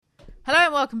Hello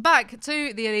and welcome back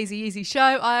to the YEEZY show.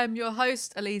 I am your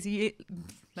host, ALIZEE.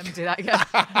 Let me do that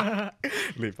again.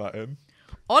 Leave that in.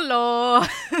 Hello.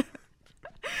 Hello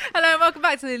and welcome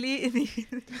back to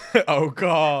the Oh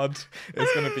God,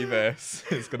 it's gonna be this.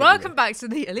 Welcome back to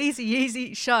the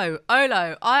YEEZY show.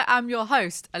 Olo, I am your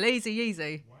host,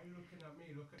 ALIZEE. Why are you looking at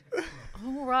me? Look at the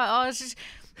camera. All right, I was just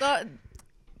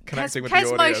Connecting with Kes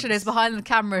the Motion audience. is behind the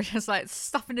camera, just like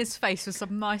stuffing his face with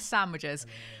some nice sandwiches.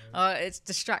 It's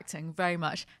distracting very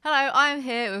much. Hello, I'm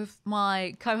here with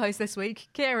my co-host this week,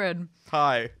 Kieran.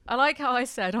 Hi. I like how I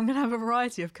said I'm going to have a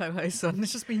variety of co-hosts on.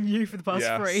 It's just been you for the past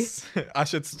three. I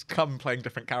should come playing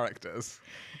different characters.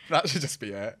 That should just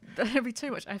be it. That'd be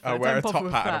too much effort. I'll wear a Don't top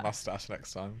bother hat with and a that. mustache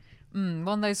next time. One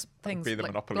of those things, Be the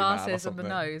like Monopoly man or glasses and the something.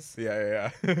 nose. Yeah.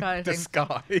 Kind of thing.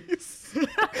 Disguise.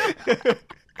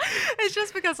 It's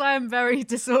just because I am very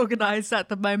disorganised at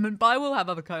the moment, but I will have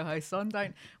other co-hosts on.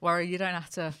 Don't worry, you don't have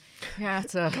to.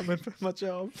 Come in for my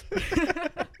job.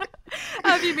 How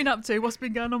have you been up to? What's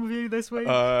been going on with you this week?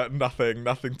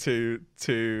 Nothing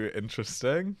too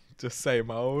interesting. Just same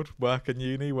old. Work and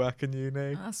uni.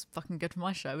 That's fucking good for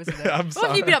my show, isn't it? I'm What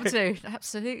have you been up sorry. to?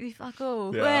 Absolutely fuck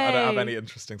all. Yeah, I don't have Way. any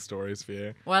interesting stories for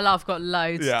you. Well, I've got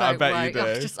loads. Yeah, don't I bet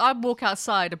worry. you do. I walk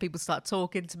outside and people start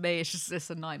talking to me. It's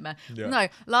a nightmare. Yeah. No,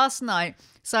 last night.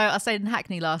 So I stayed in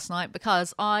Hackney last night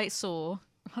because I saw.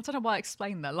 I don't know why I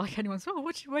explained that. Like anyone's,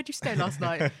 where'd you stay last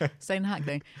night? Stay in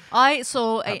Hackney. I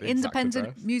saw an the exact independent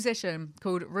address. musician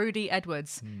called Rudy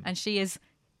Edwards, and she is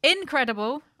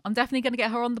incredible. I'm definitely going to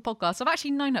get her on the podcast. I've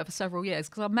actually known her for several years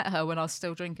because I met her when I was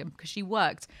still drinking because she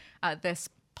worked at this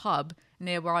pub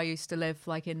near where I used to live,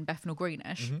 like in Bethnal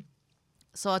Greenish. Mm-hmm.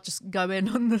 So I'd just go in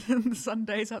on the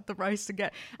Sundays at the roast and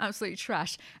get absolutely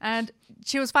trashed. And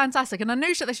she was fantastic. And I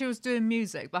knew that she was doing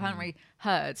music, but I hadn't really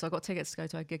heard. So I got tickets to go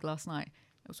to her gig last night.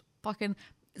 It was fucking,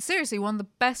 seriously, one of the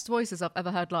best voices I've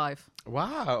ever heard live.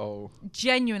 Wow.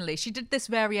 Genuinely. She did this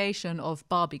variation of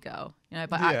Barbie Girl, by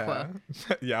Aqua.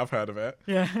 Yeah, I've heard of it.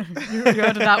 Yeah, you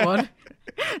heard of that one.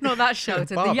 Not that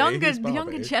sheltered. Barbie? The Who's younger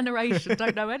Barbie? generation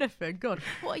don't know anything. God,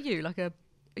 what are you? Are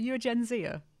you a Gen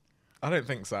Zer? I don't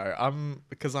think so. I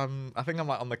think I'm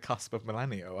like on the cusp of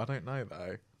millennial. I don't know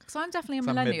though. Because I'm definitely a I'm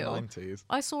millennial. mid-90s.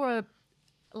 I saw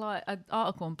an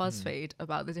article on BuzzFeed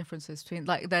about the differences between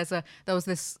there was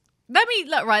this. Let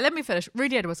me finish.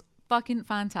 Rudy Edwards was fucking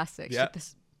fantastic. She Yeah. did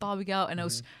this Barbie Girl, and it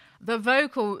was the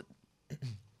vocal.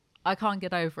 I can't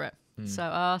get over it. So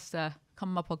I asked her, come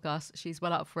on my podcast. She's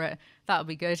well up for it. That'll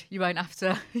be good. You won't have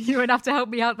to help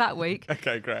me out that week.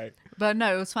 Okay, great. But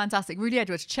no, it was fantastic. Rudy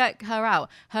Edwards, check her out.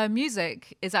 Her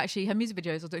music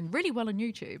videos are doing really well on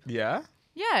YouTube. Yeah.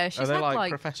 Yeah, she's Are they had like, like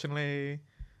professionally?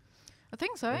 I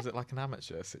think so. Or is it like an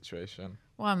amateur situation?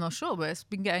 Well, I'm not sure, but it's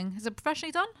been getting. Is it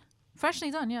professionally done?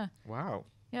 Professionally done, yeah. Wow.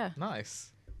 Yeah.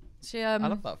 Nice. She I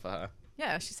love that for her.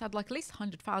 yeah, she's had like at least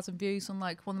 100,000 views on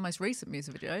like one of the most recent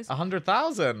music videos.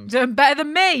 100,000. Doing better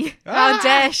than me. Ah! How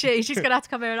dare she? She's gonna have to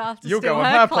come here and have to You'll steal go on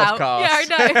her her clout. podcast.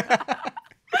 Yeah, I know.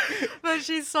 But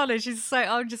she's solid. She's so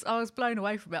I was blown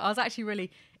away from it. I was actually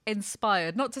really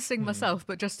inspired, not to sing myself,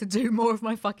 but just to do more of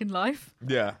my fucking life.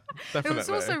 Yeah, definitely. It was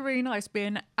also really nice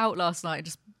being out last night,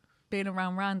 just being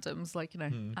around randoms, like,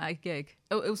 at a gig.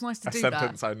 It was nice to a do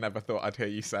sentence that. I never thought I'd hear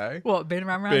you say. What, being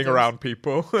around randoms? Being around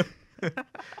people.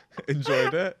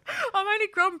 Enjoyed it. I'm only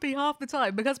grumpy half the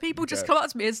time because people just Okay. come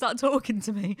up to me and start talking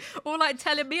to me or like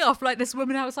telling me off, like this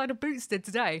woman outside of Boots did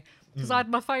today. Because I had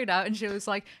my phone out and she was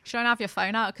like, "You don't have your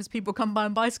phone out because people come by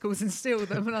on bicycles and steal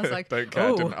them." And I was like, Don't care,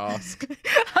 "Oh." didn't ask.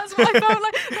 That's what I felt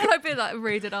like. I felt like being like,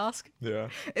 really did ask. Yeah.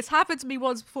 It's happened to me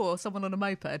once before, someone on a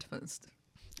moped first.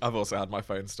 I've also had my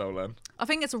phone stolen. I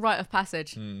think it's a rite of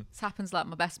passage. This happens like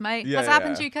my best mate. Yeah, Has it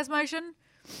happened yeah. to you, Kes Motion?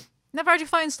 Never had your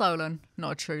phone stolen?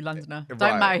 Not a true Londoner. Don't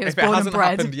Right. matter, he was If it born and hasn't bred.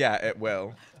 happened yet, it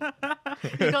will.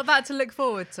 You got that to look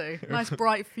forward to. Nice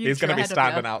bright future He's going to be ahead of you.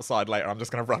 standing outside later. I'm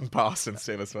just going to run past and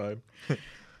steal his phone.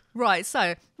 Right,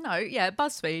 so,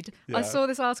 BuzzFeed. I Yeah. saw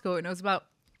this article and it was about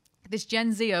this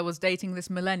Gen Zer was dating this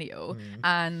millennial,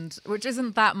 and which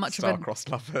isn't that much of a... Star-crossed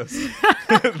lovers.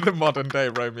 The modern day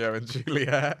Romeo and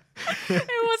Juliet.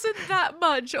 It wasn't that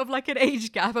much of like an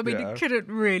age gap. I mean, Yeah. it couldn't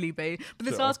really be. But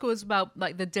this Sure. article was about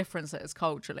like the differences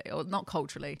culturally, or not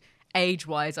culturally,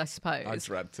 age-wise, I suppose. I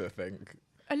dread to think.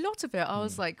 A lot of it, I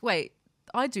was like, wait,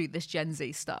 I do this Gen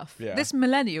Z stuff. Yeah. This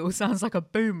millennial sounds like a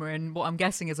boomer in what I'm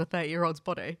guessing is a 30-year-old's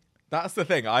body. That's the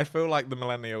thing. I feel like the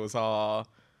millennials are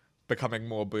becoming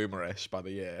more boomerish by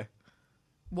the year.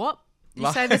 What? You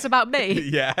Like- say this about me?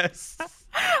 Yes.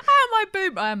 How am I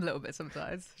boom? I am a little bit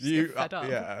sometimes. Just get fed up.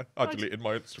 Yeah, I deleted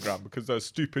my Instagram because there's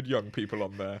stupid young people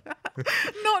on there.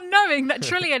 Not knowing that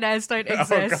trillionaires don't Oh,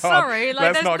 exist. God. Sorry,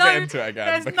 like Let's not get into it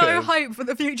again. There's no hope for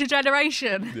the future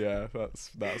generation. Yeah,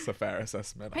 that's a fair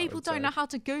assessment. People don't know how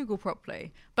to Google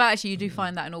properly, but actually, you do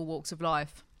find that in all walks of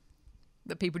life.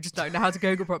 That people just don't know how to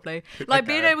Google properly. Like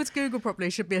being able to Google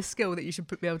properly should be a skill that you should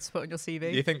be able to put on your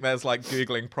CV. You think there's like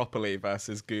Googling properly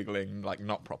versus Googling like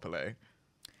not properly?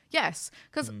 Yes,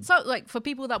 because so like for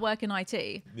people that work in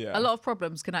IT, Yeah. a lot of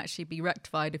problems can actually be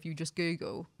rectified if you just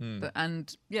Google.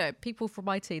 And yeah, people from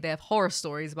IT, they have horror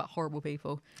stories about horrible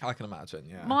people. I can imagine,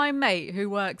 yeah. My mate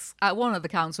who works at one of the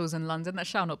councils in London that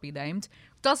shall not be named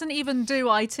doesn't even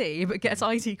do IT, but gets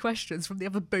IT questions from the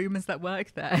other boomers that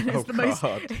work there. And it's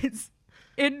God. it's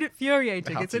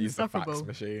infuriating. How It's to use the insufferable. fax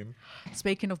machine.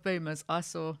 Speaking of boomers, I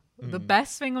saw the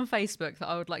best thing on Facebook that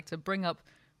I would like to bring up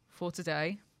for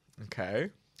today. Okay.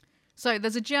 So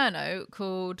there's a journo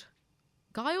called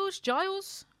Giles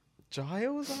I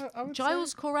would say?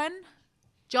 Coren.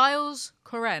 Giles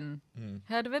Coren.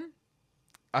 Heard of him?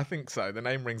 I think so. The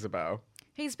name rings a bell.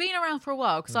 He's been around for a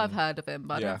while because I've heard of him,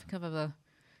 but I Yeah. don't think I've ever,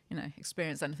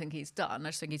 experienced anything he's done. I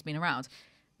just think he's been around.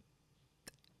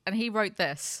 And he wrote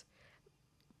this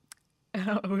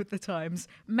at the Times.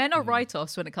 Men are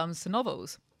write-offs when it comes to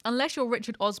novels. Unless you're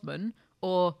Richard Osman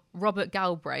or Robert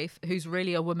Galbraith, who's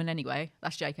really a woman anyway.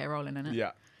 That's J.K. Rowling, isn't it?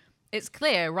 Yeah. It's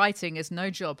clear writing is no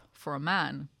job for a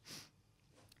man.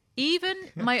 Even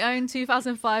my own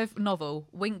 2005 novel,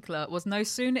 Winkler, was no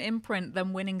sooner in print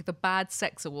than winning the Bad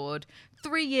Sex Award.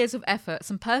 3 years of effort,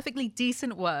 some perfectly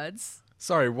decent words.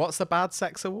 Sorry, what's the Bad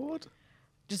Sex Award?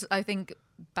 Just, I think,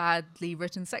 badly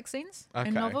written sex scenes Okay.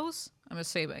 in novels, I'm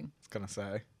assuming. I was going to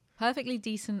say. Perfectly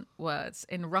decent words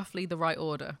in roughly the right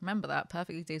order. Remember that,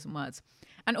 perfectly decent words.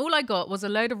 And all I got was a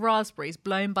load of raspberries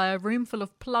blown by a room full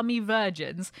of plummy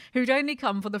virgins who'd only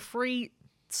come for the free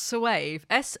Soave.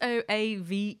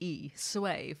 S-O-A-V-E.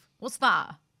 Soave. What's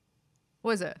that?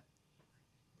 What is it?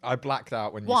 I blacked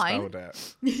out when you Wine? spelled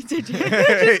it. Did you?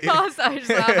 Just pass out. Just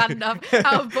I've had enough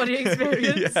out-of-body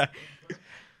experience.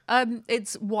 Yeah.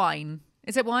 It's wine.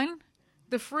 Is it wine?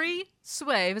 The free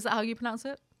Soave. Is that how you pronounce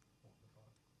it?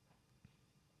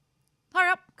 Hurry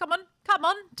up. Come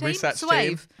on, team. Research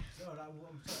Soave. team. No, that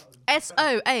one.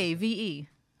 S-O-A-V-E.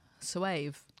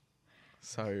 Soave.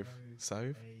 Sove.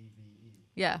 AVE.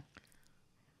 Yeah.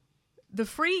 The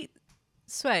free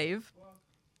Soave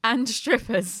and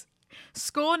strippers.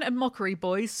 Scorn and mockery,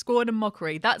 boys. Scorn and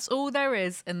mockery. That's all there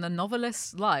is in the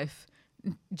novelist's life.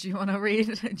 Do you want to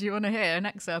read? Do you want to hear an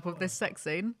excerpt of this sex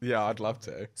scene? Yeah, I'd love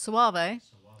to. Suave.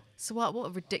 Suave. What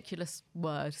a ridiculous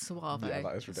word. Suave. Yeah,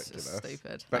 that is It's just ridiculous.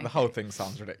 stupid. But Thank the whole thing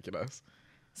sounds ridiculous.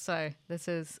 So this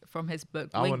is from his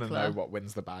book I want to Winkler. know what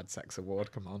wins the Bad Sex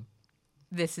Award. Come on.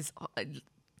 This is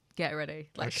get ready,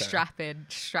 like Okay. strap in,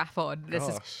 strap on. This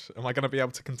is. Gosh, am I going to be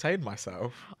able to contain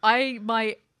myself? I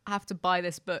might have to buy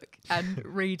this book and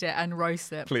read it and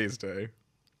roast it. Please do.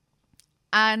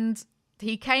 And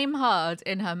he came hard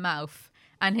in her mouth.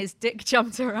 And his dick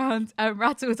jumped around and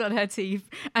rattled on her teeth,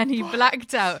 and he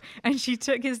blacked out. And she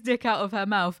took his dick out of her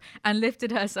mouth and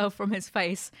lifted herself from his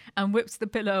face and whipped the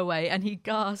pillow away. And he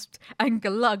gasped and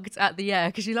glugged at the air,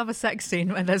 because you love a sex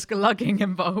scene when there's glugging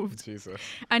involved. Jesus.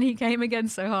 And he came again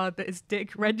so hard that his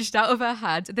dick wrenched out of her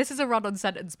hand. This is a run-on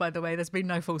sentence, by the way. There's been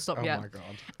no full stop Oh yet. my God.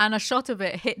 And a shot of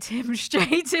it hit him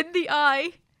straight in the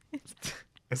eye.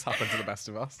 This happened to the best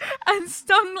of us. And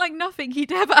stung like nothing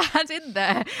he'd ever had in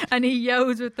there. And he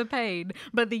yelled with the pain.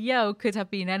 But the yell could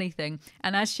have been anything.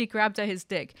 And as she grabbed at his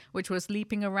dick, which was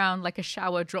leaping around like a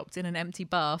shower dropped in an empty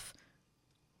bath.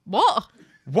 What?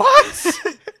 What?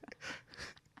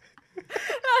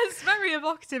 That's very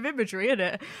evocative imagery, isn't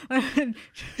it?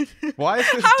 Why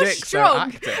is this How dick so strong?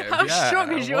 active? How Yeah,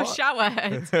 strong is your what? shower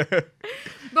head?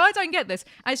 But I don't get this.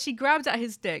 As she grabbed at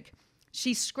his dick,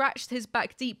 she scratched his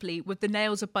back deeply with the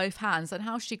nails of both hands. And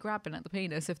how's she grabbing at the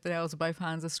penis if the nails of both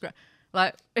hands are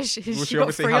like, Well, she she got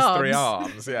obviously three has arms. 3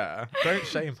 arms, yeah. Don't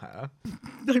shame her.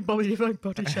 Don't bother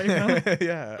shame her.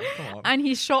 Yeah, come on. And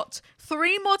he shot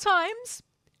 3 more times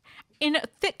in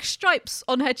thick stripes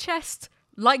on her chest,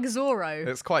 like Zorro.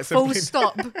 It's quite Full simply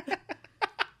stop.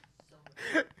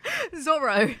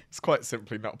 Zorro. It's quite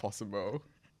simply not possible.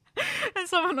 And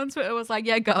someone on Twitter was like,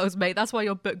 yeah, girls, mate, that's why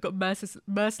your book got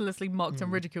mercilessly mocked and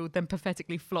ridiculed, then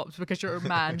pathetically flopped because you're a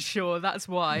man. Sure, that's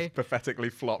why. Pathetically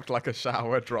flopped like a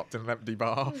shower dropped in an empty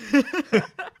bar.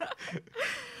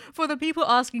 For the people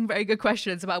asking very good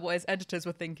questions about what his editors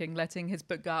were thinking, letting his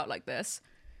book go out like this,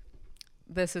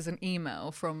 this is an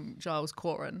email from Giles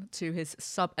Corran to his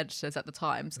sub-editors at the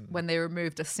Times when they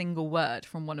removed a single word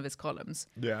from one of his columns.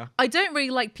 Yeah. I don't really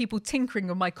like people tinkering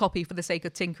with my copy for the sake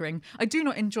of tinkering. I do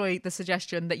not enjoy the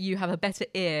suggestion that you have a better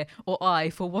ear or eye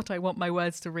for what I want my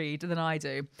words to read than I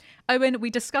do. Owen, we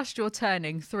discussed your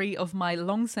turning 3 of my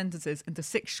long sentences into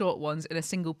 6 short ones in a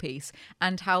single piece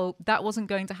and how that wasn't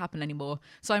going to happen anymore.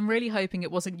 So I'm really hoping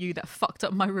it wasn't you that fucked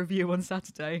up my review on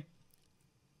Saturday.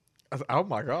 Oh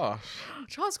my gosh.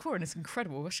 Giles Corran is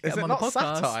incredible. I should get Is him it on the not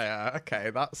podcast. satire? Okay,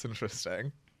 that's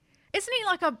interesting. Isn't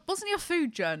he wasn't he a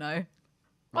food journo?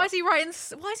 Why is he writing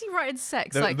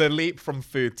sex? The leap from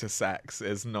food to sex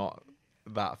is not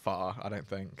that far, I don't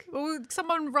think. Well,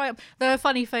 someone write. The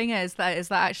funny thing is that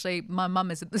actually my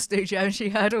mum is at the studio and she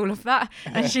heard all of that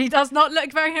and she does not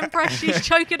look very impressed. She's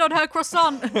choking on her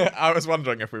croissant. I was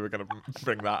wondering if we were going to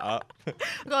bring that up. We've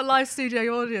got a live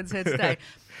studio audience here today.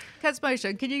 Kez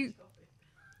Motion, can you...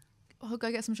 I'll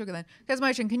go get some sugar then. Kez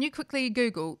Motion, can you quickly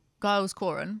Google Giles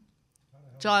Corran?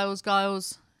 Giles.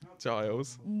 Giles.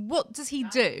 What does he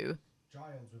do?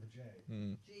 Giles with a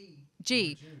J.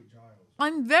 G. Giles.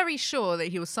 I'm very sure that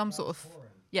he was some sort of... Corran.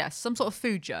 Yes, some sort of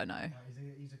food journo.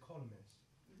 He's a columnist,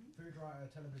 food writer,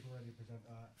 television radio presenter.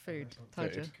 Food. restaurant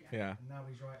Told critic, you. Yeah. And now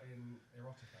he's writing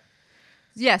erotica.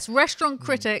 Yes, restaurant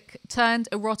critic turned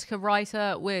erotica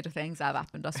writer. Weirder things have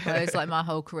happened, I suppose, like my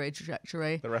whole career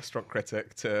trajectory. The restaurant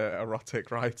critic to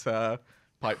erotic writer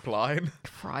pipeline.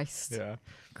 Christ. Yeah.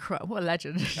 What a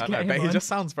legend. I know, but he just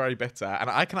sounds very bitter. And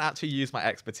I can actually use my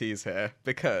expertise here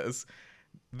because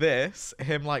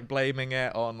him blaming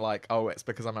it on oh, it's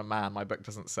because I'm a man, my book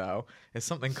doesn't sell, is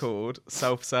something called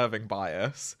self-serving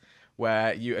bias,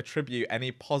 where you attribute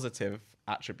any positive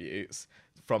attributes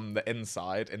from the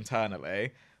inside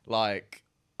internally.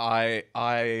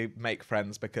 I make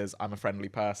friends because I'm a friendly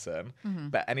person,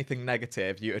 but anything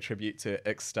negative you attribute to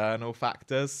external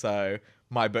factors. So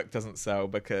my book doesn't sell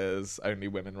because only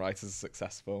women writers are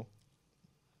successful.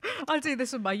 I do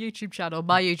this with my YouTube channel.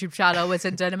 My YouTube channel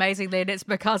isn't doing amazingly, and it's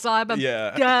because I'm a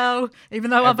Yeah. girl, even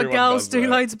though other Everyone girls does do that.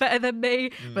 loads better than me,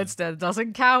 but still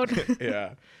doesn't count.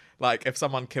 Yeah. If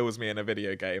someone kills me in a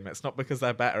video game, it's not because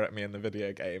they're better at me in the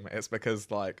video game. It's because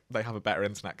they have a better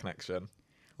internet connection.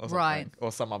 Or something. Right.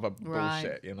 Or some other Right.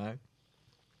 bullshit, you know?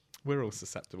 We're all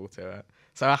susceptible to it.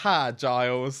 So, aha,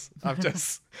 Giles. I've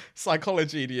just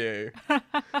psychologied you.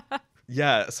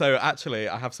 Yeah, so actually,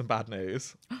 I have some bad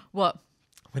news. What?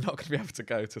 We're not going to be able to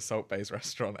go to Salt Bay's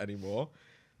restaurant anymore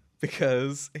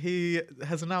because he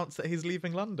has announced that he's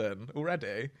leaving London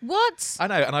already. What? I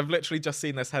know, and I've literally just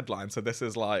seen this headline, so this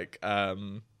is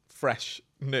fresh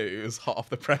news, hot off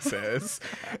the presses.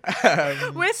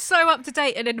 We're so up to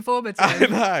date and informative. I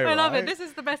know, I love right? it. This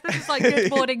is the best. This is like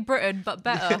Good Morning Britain, but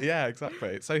better. Yeah,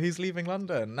 exactly. So he's leaving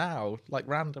London now,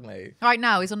 randomly. Right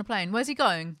now, he's on a plane. Where's he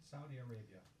going? Saudi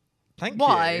Arabia. Thank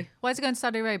Why? you. Why is he going to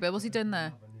Saudi Arabia? What's he doing there?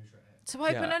 Another newsletter. To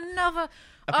open Yeah. another...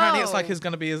 Apparently, it's Oh. it's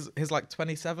going to be his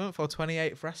 27th or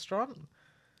 28th restaurant.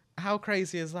 How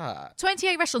crazy is that?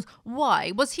 28 restaurants.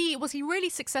 Why? Was he really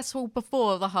successful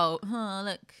before the whole...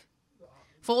 look...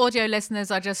 For audio listeners,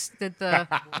 I just did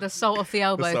the salt off the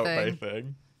elbow The Salt thing. Bay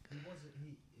thing.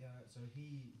 So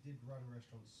he did run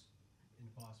restaurants in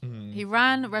the past. He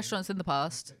ran restaurants in the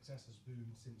past. Success has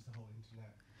boomed since the whole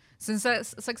internet.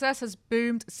 Since success has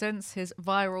boomed since his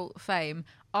viral fame,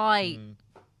 I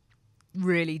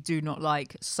really do not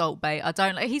like Salt Bay. I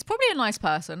don't like. He's probably a nice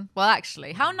person. Well,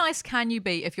 actually, how nice can you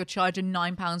be if you're charging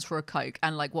 £9 for a Coke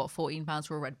and £14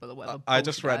 for a Red Bull or whatever? I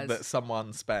just read bullshit that is.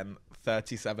 someone spent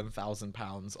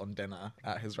 £37,000 on dinner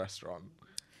at his restaurant.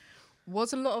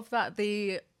 Was a lot of that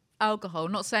the alcohol?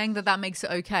 Not saying that makes it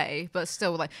okay, but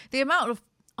still, the amount of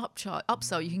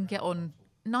upsell you can get on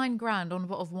 £9,000 on a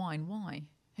bottle of wine. Why?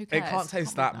 Who cares? It can't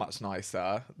taste Can't that be much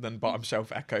nicer than bottom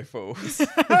shelf Echo Falls.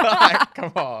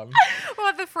 Come on.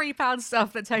 What the £3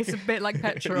 stuff that tastes a bit like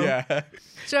petrol? Yeah. Do you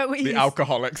know what we The used-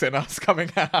 alcoholics in us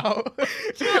coming out.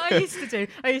 Do you know what I used to do?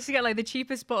 I used to get the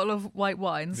cheapest bottle of white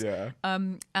wines, Yeah.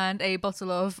 and a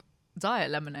bottle of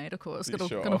diet lemonade, of course. You Gotta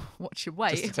sure? watch your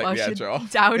weight Just to take while the edge you're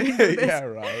off. downing this. Yeah,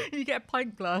 right. You get a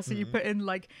pint glass and you put in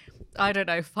I don't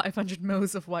know, 500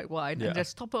 mils of white wine Yeah. and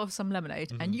just top it with some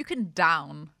lemonade, and you can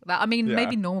down that. I mean, Yeah.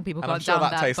 maybe normal people And can't I'm sure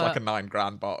down that tastes like but a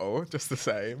 £9,000 bottle, just the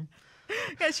same.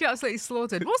 gets you absolutely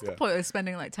slaughtered. What's the Yeah. point of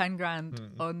spending £10,000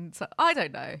 on? I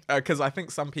don't know. Because I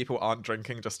think some people aren't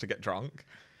drinking just to get drunk.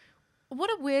 What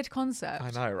a weird concept.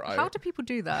 I know, right? How do people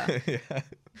do that? Yeah.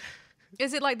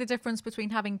 Is it like the difference between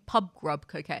having pub grub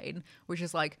cocaine, which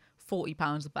is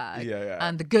 £40 a bag. Yeah.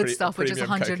 And the good stuff, which is Premium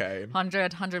 100, cocaine.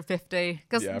 150.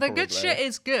 Because Yeah, the good probably. shit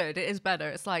is good. It is better.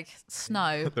 It's like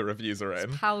snow. The reviews are in.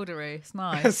 It's powdery. It's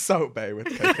nice. Salt Bay with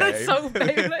cocaine. Salt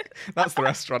Bay. That's the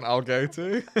restaurant I'll go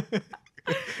to.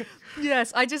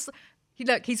 Yes,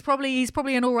 he's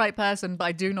probably an all right person, but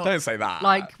I do not Don't say that.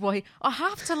 like what he. I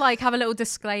have to like have a little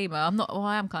disclaimer.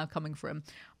 I am kind of coming for him.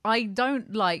 I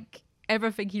don't like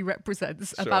everything he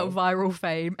represents about viral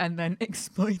fame and then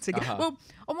exploiting it. Well,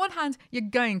 on one hand, you're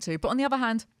going to, but on the other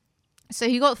hand, so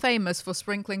he got famous for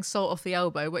sprinkling salt off the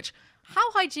elbow, which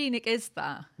how hygienic is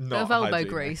that? Not of elbow hygienic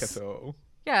grease. at all.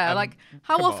 Yeah, like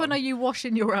how come often on. are you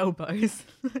washing your elbows?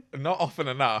 Not often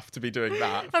enough to be doing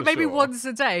that. Like for maybe sure. once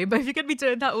a day, but if you're going to be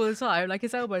doing that all the time, like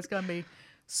his elbow's going to be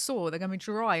sore. They're going to be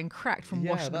dry and cracked from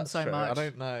Yeah, washing them that's so true. much. I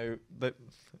don't know.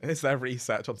 Is there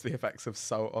research onto the effects of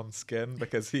salt on skin?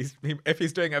 Because if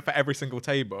he's doing it for every single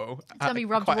table, It's gonna be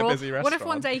rubbed quite raw. a busy restaurant. What if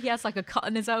one day he has like a cut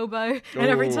in his elbow and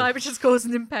every Ooh. time it's just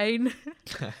causing him pain?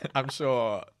 I'm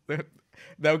sure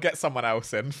they'll get someone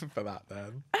else in for that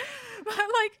then.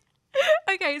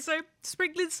 Okay, so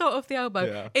sprinkling salt off the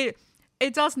elbow, Yeah.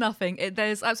 it does nothing.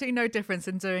 There's absolutely no difference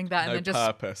in doing that No and then just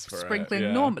purpose for it, sprinkling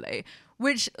yeah. normally,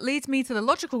 which leads me to the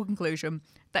logical conclusion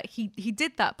that he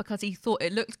did that because he thought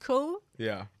it looked cool.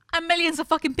 Yeah. And millions of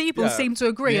fucking people Yeah, seem to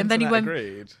agree. the And then he internet went,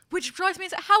 agreed. which drives me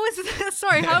to, how is this,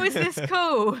 sorry, how is this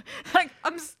cool? Like,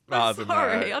 I'm I don't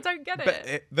sorry, know. I don't get But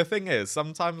it. the thing is,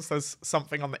 sometimes there's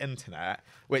something on the internet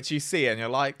which you see and you're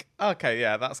like, okay,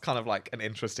 yeah, that's kind of like an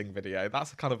interesting video.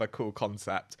 That's kind of a cool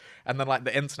concept. And then like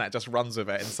the internet just runs with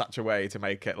it in such a way to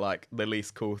make it like the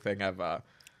least cool thing ever.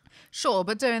 Sure,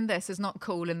 but doing this is not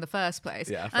cool in the first place.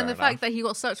 Yeah, and the fair fact enough. that he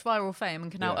got such viral fame and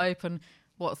can now Yeah. open,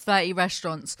 30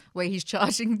 restaurants where he's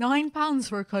charging £9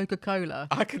 for a Coca-Cola.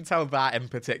 I can tell that in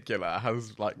particular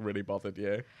has like really bothered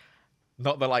you.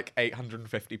 Not the like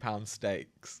 £850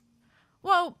 steaks.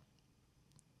 Well,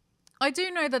 I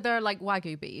do know that there are like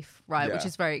Wagyu beef, right, which Yeah.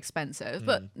 is very expensive.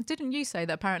 But didn't you say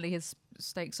that apparently his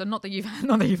steaks are not that you've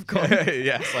gone.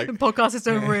 Yes, like The podcast is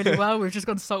doing really well. We've just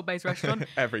gone to Salt Bay's restaurant.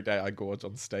 every day I gorge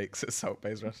on steaks at Salt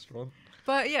Bay's restaurant.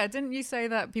 But yeah, didn't you say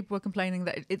that people were complaining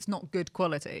that it's not good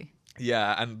quality?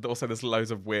 Yeah, and also there's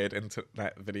loads of weird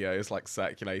internet videos like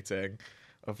circulating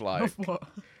of like Of what?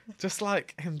 just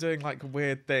like him doing like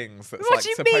weird things that's What like do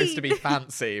you supposed to mean? be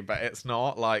fancy, but it's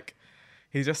not. Like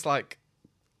he just like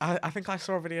I think I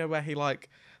saw a video where he like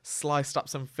sliced up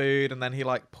some food and then he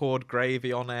like poured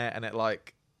gravy on it and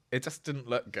it just didn't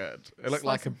look good. It looked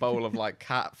like a bowl of like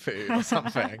cat food or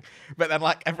something. But then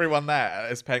like everyone there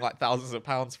is paying like thousands of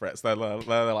pounds for it. So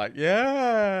they're like,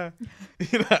 yeah,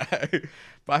 you know.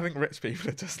 But I think rich people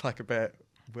are just like a bit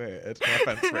weird. No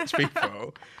offense, rich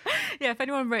people. Yeah, if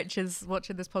anyone rich is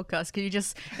watching this podcast, can you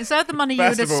just, instead of the money you would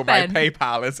First have of all, my spent...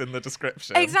 PayPal is in the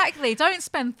description. Exactly. Don't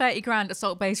spend 30 grand at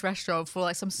Salt Bay's restaurant for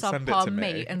like some Send it subpar to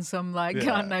me. meat and some like, I Yeah.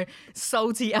 don't know,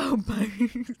 salty elbow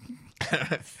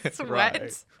sweat.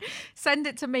 Right. Send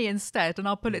it to me instead and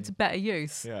I'll put it to better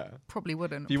use. Yeah. Probably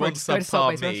wouldn't. If you Probably want just go to Salt subpar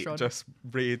Bay's meat, restaurant. just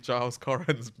read Giles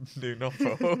Corran's new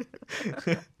novel.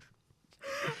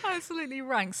 Absolutely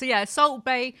rank. So yeah, Salt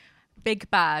Bay, big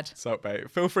bad. Salt Bay,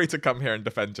 feel free to come here and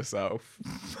defend yourself.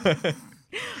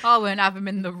 I won't have him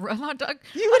in the room.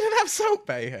 You wouldn't have Salt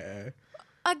Bay here.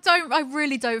 I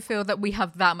really don't feel that we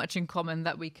have that much in common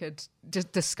that we could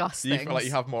just discuss You things. feel like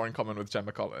you have more in common with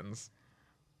Gemma Collins.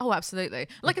 Oh, absolutely.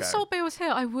 Like if Okay. Salt Bay was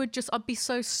here, I'd be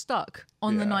so stuck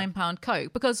on the Yeah. £9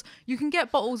 Coke because you can get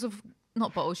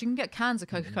you can get cans of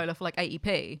Coca-Cola for like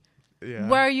 80p. Yeah.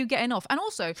 Where are you getting off? And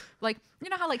also, like, you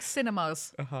know how like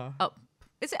cinemas Uh-huh.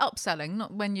 is it upselling?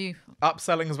 Not when you,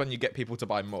 Upselling is when you get people to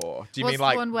buy more. Do you What's mean the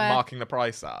like one where- marking the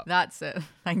price up? that's it.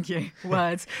 Thank you.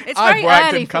 Words. It's I've very worked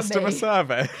early in for customer me.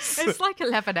 service. It's like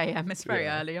 11 a.m. It's very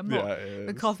Yeah. early. I'm not, Yeah, it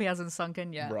the is. coffee hasn't sunk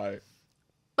in yet. Right.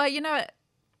 But you know, at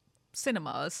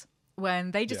cinemas, when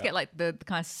they just Yeah. get like the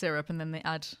kind of syrup and then they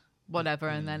add whatever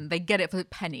and then they get it for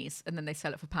pennies and then they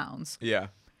sell it for pounds. Yeah.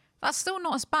 That's still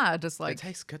not as bad as It like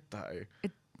tastes good though.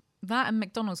 that and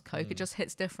McDonald's Coke. It just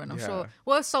hits different. I'm Yeah. sure.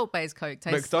 Well, Salt Bay's Coke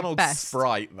tastes McDonald's the best.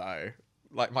 Sprite though.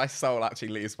 Like my soul actually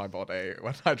leaves my body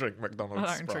when I drink I McDonald's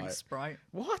don't Sprite. drink Sprite.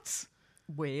 What?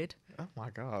 Weird. Oh my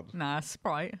god. Nah,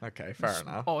 Sprite. Okay, fair It's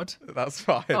enough. odd. That's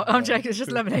fine. Oh, I'm then. joking. It's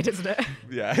just lemonade, isn't it?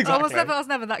 Yeah, I was exactly.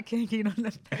 never that keen on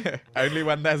lemonade. Only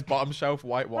when there's bottom shelf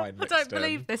white wine I mixed don't in.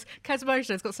 believe this.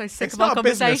 Kesmotion's got so sick It's of our not a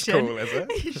business conversation. call, is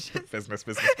it? He's just- business.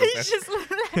 He's just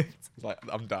left. It's like,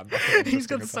 I'm done. He's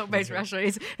got the Salt Bay's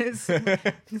restaurant.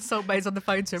 His Salt Bay's on the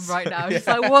phone to him right now. He's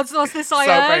like, what's this I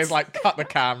Salt heard? Bay's like, cut the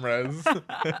cameras.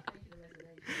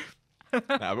 No,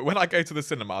 but when I go to the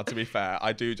cinema, to be fair,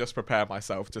 I do just prepare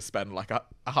myself to spend like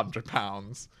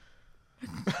 £100.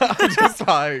 I'm just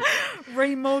like,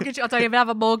 remortgage. I don't even have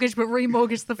a mortgage, but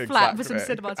remortgage the flat for some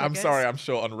cinema tickets. I'm sorry, I'm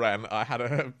short on rent. I had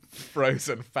a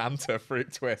frozen Fanta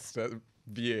fruit twist at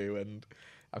View, and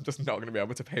I'm just not going to be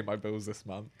able to pay my bills this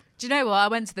month. Do you know what? I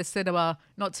went to the cinema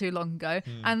not too long ago,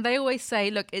 and they always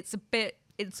say, look, it's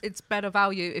better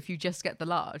value if you just get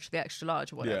the extra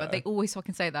large or whatever. Yeah. They always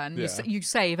fucking say that, and Yeah. you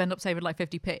end up saving like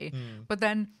 50p. But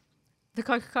then the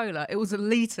Coca-Cola, it was a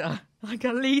litre. Like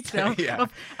a litre. Yeah.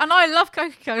 And I love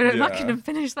Coca-Cola, and I Yeah. couldn't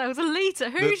finish that. It was a litre.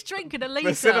 Who's drinking a litre?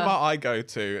 The cinema I go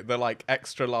to, the like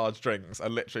extra large drinks are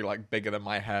literally like bigger than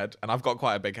my head, and I've got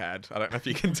quite a big head. I don't know if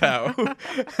you can tell,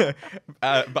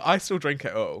 but I still drink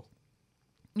it all.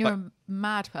 You're a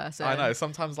mad person. I know.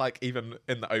 Sometimes, like even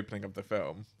in the opening of the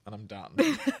film, and I'm done.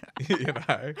 You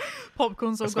know,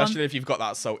 Popcorn's all especially gone. if you've got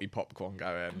that salty popcorn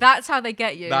going. That's how they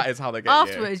get you. That is how they get you.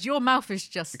 Afterwards, your mouth is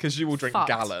just Because you will drink fucked.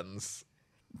 gallons.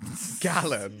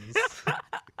 Gallons.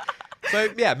 So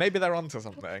yeah, maybe they're onto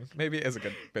something. Maybe it is a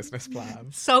good business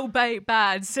plan. Salt Bay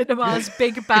bad, cinemas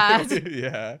big bad.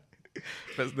 Yeah.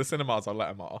 But the cinemas, I'll let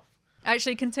them off.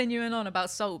 Actually, continuing on about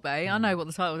Salt Bay, I know what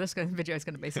the title of this video is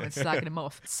going to be, so I'm slagging him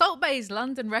off. Salt Bay's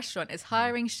London restaurant is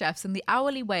hiring chefs, and the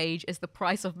hourly wage is the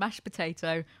price of mashed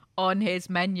potato on his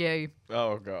menu.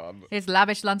 Oh god. His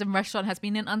lavish London restaurant has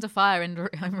been under fire in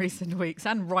recent weeks,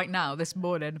 and right now, this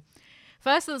morning.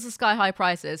 First, there was the sky-high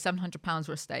prices, £700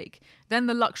 for a steak. Then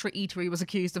the luxury eatery was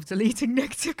accused of deleting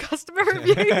negative customer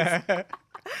reviews. That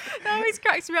always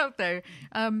cracks me up, though.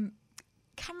 Can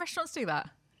restaurants do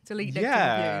that? Delete negative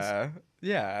reviews?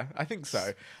 Yeah, I think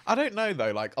so. I don't know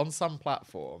though, like on some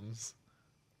platforms,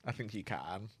 I think you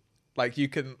can. Like you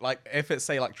can, like if it's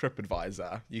say like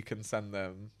TripAdvisor, you can send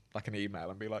them like an email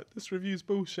and be like, this review's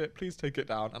bullshit, please take it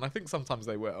down. And I think sometimes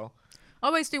they will. I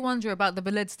always do wonder about the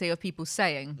validity of people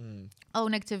saying, oh,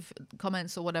 negative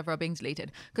comments or whatever are being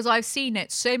deleted. Because I've seen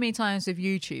it so many times with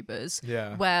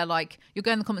YouTubers where, like, you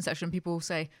go in the comment section and people will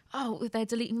say, oh, they're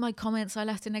deleting my comments. I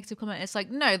left a negative comment. It's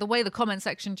like, no, the way the comment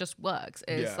section just works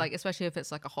is, like, especially if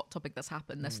it's like a hot topic that's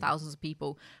happened, there's thousands of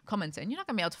people commenting. You're not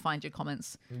going to be able to find your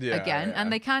comments again.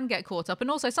 And they can get caught up. And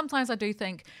also, sometimes I do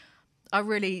think, I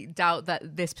really doubt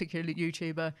that this particular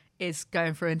YouTuber is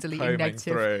going through and deleting Combing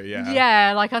negative. through,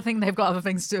 Yeah, like I think they've got other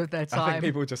things to do with their time. I think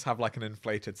people just have like an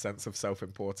inflated sense of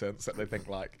self-importance that they think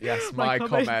like, yes, my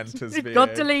comment has been...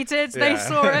 got deleted. They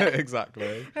saw it.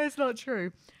 Exactly. It's not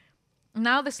true.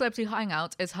 Now the Celebrity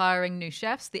Hangout is hiring new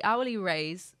chefs. The hourly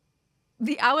wage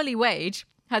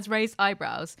has raised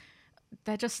eyebrows.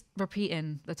 They're just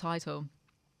repeating the title.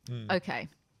 Okay.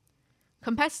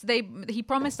 He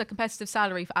promised a competitive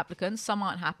salary for applicants. Some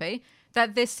aren't happy.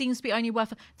 That this seems to be only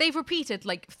worth... They've repeated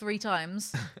like 3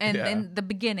 times in the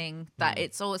beginning that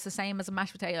it's the same as a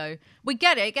mashed potato. We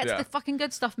get it. It gets the fucking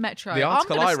good stuff, Metro. The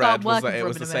article I read was that it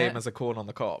was the same as a corn on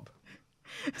the cob.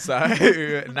 So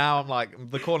now I'm like,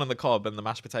 the corn on the cob and the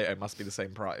mashed potato must be the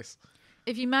same price.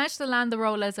 If you manage to land the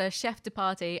role as a chef de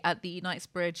partie at the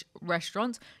Knightsbridge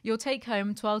restaurant, you'll take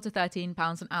home £12 to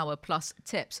 £13 an hour plus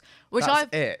tips. Which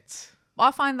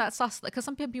I find that sus, because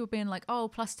some people are being like, oh,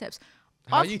 plus tips.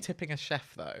 How are you tipping a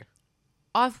chef though?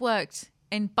 I've worked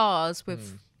in bars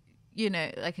with, you know,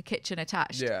 like a kitchen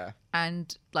attached. Yeah.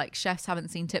 And like chefs haven't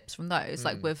seen tips from those,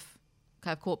 like with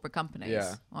kind of corporate companies.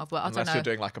 Yeah. Unless you're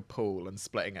doing like a pool and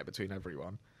splitting it between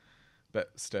everyone.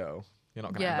 But still, you're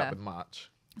not going to end up with much.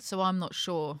 So I'm not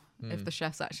sure if the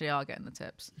chefs actually are getting the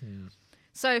tips.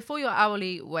 So for your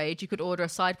hourly wage, you could order a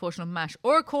side portion of mash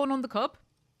or a corn on the cob.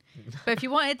 But if you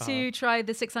wanted to try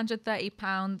the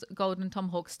 £630 golden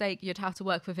tomahawk steak, you'd have to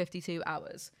work for 52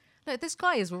 hours. Look, this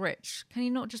guy is rich. Can you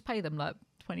not just pay them like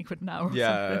 20 quid an hour or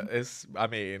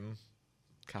something?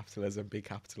 Capitalism be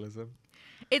capitalism.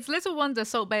 It's little wonder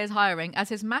Salt Bay is hiring, as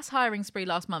his mass hiring spree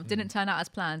last month didn't turn out as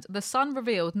planned. The Sun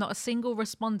revealed not a single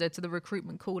responded to the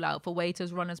recruitment call out for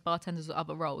waiters, runners, bartenders, or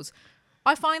other roles.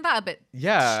 I find that a bit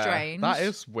strange. That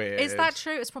is weird. Is that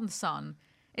true? It's from the Sun.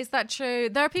 Is that true?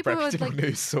 There are people who are like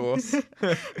news source.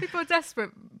 people are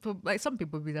desperate for, like, some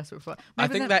people would be desperate for it. I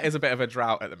think there is a bit of a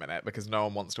drought at the minute because no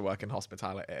one wants to work in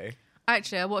hospitality.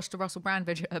 Actually, I watched a Russell Brand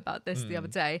video about this the other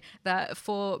day, that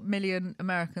 4 million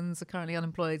Americans are currently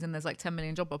unemployed and there's like 10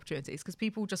 million job opportunities because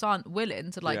people just aren't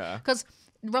willing to because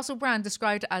Russell Brand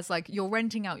described it as like you're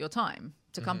renting out your time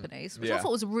to companies, which I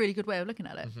thought was a really good way of looking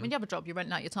at it. When you have a job, you're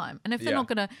renting out your time. And if they're not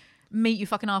going to meet you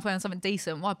fucking halfway on something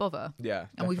decent, why bother? Yeah.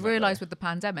 And we've realised with the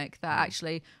pandemic that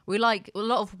actually we like a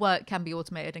lot of work can be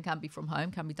automated and can be from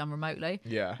home, can be done remotely.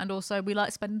 Yeah. And also we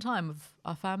like spending time with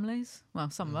our families.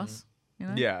 Well, some of us, you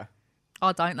know? Yeah.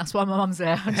 I don't. That's why my mum's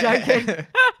here. I'm joking.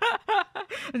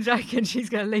 I'm joking. She's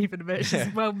going to leave in a bit.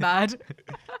 She's well mad.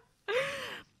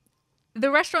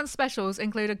 The restaurant specials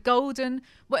include a golden.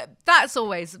 Well, that's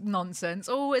always nonsense.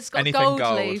 Oh, it's got Anything gold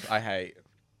gold, leaf. I hate.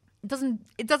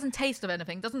 It doesn't taste of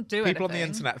anything. Doesn't do anything. People on the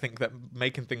internet think that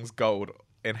making things gold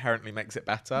inherently makes it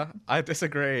better. I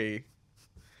disagree.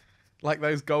 Like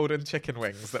those golden chicken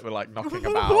wings that were like knocking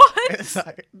about. What? It's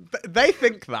like, they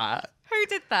think that. Who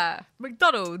did that?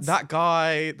 McDonald's. That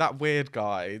guy, that weird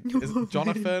guy, is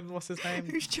Jonathan? What's his name?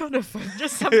 Who's Jonathan?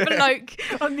 Just some bloke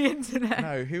on the internet.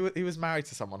 No, he was married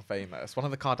to someone famous. One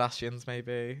of the Kardashians,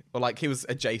 maybe, or like he was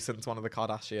adjacent to one of the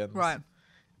Kardashians. Right.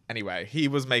 Anyway, he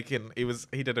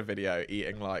did a video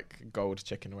eating like gold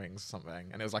chicken wings or something,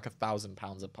 and it was like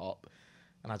 £1,000 a pop.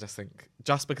 And I just think,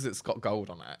 just because it's got gold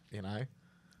on it, you know.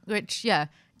 Which, yeah,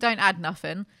 don't add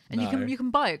nothing, and No. you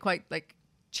can buy it quite like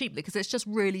cheaply because it's just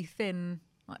really thin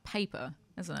like paper,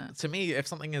 isn't it? To me, if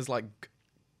something is like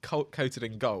coated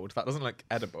in gold, that doesn't look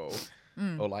edible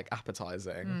or like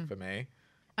appetizing for me.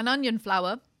 An onion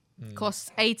flour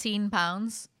costs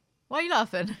 £18. Why are you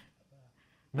laughing?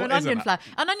 What An is onion it? flour.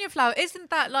 An onion flour, isn't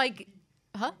that like,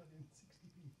 huh?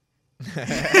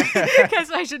 Guess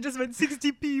I should just went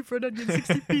 60p for an onion.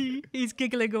 60p. He's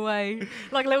giggling away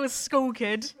like a little school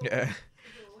kid. Yeah.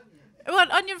 Well,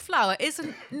 an onion flour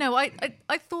isn't. No, I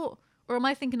thought, or am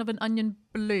I thinking of an onion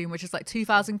balloon, which is like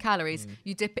 2,000 calories?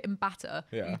 You dip it in batter,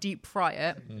 Yeah. you deep fry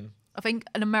it. I think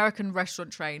an American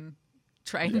restaurant chain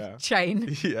Yeah.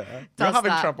 chain. Yeah. You're Does having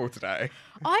that. trouble today.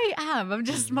 I am. I'm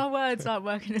just my words aren't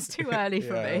working. It's too early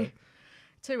for Yeah. me.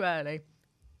 Too early.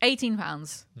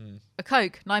 £18. A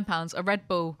Coke, £9. A Red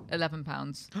Bull,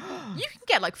 £11. You can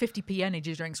get like 50p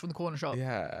energy drinks from the corner shop.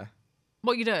 Yeah.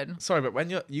 What are you doing? Sorry, but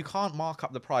when you can't mark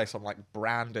up the price on like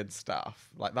branded stuff.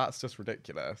 Like that's just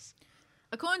ridiculous.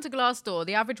 According to Glassdoor,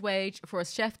 the average wage for a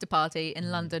chef de partie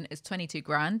in London is 22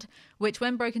 grand, which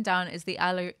when broken down is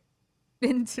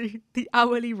into the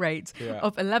hourly rate Yeah.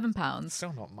 of £11.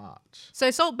 Still not much. So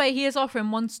Salt Bay, he is offering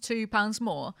 £1 to £2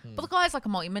 more, but the guy's like a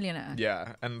multi-millionaire.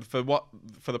 Yeah, and for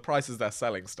the prices they're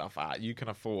selling stuff at, you can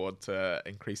afford to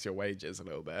increase your wages a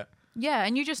little bit. Yeah,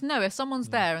 and you just know if someone's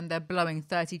there and they're blowing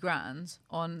 30 grand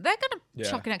on, they're going to Yeah.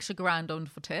 chuck an extra grand on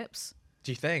for tips.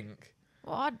 Do you think?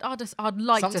 Well, I'd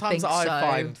like to think Sometimes I so.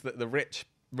 find that the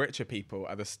richer people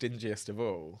are the stingiest of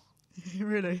all.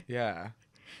 Really? Yeah.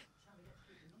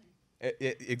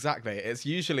 Exactly. It's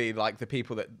usually like the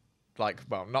people that like,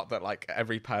 well, not that like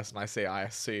every person I see, I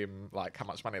assume like how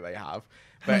much money they have,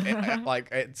 but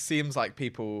it seems like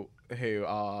people who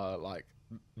are like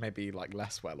maybe like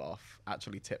less well off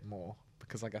actually tip more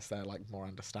because I guess they're like more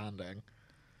understanding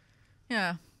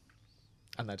Yeah.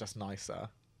 and they're just nicer.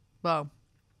 Well,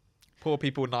 Poor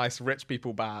people nice, rich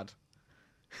people bad.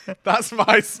 That's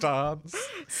my stance.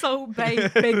 Salt Bay,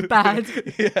 big bad.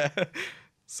 Yeah.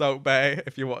 Salt Bay,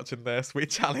 if you're watching this, we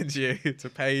challenge you to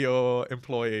pay your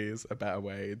employees a better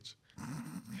wage.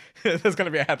 There's going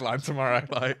to be a headline tomorrow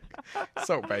like,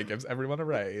 Salt Bay gives everyone a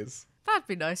raise. That'd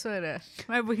be nice, wouldn't it?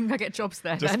 Maybe we can go get jobs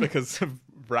there Just then. because of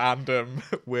random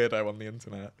weirdo on the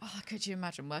internet. Oh, could you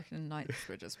imagine working in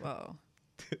Knightsbridge as well?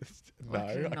 No,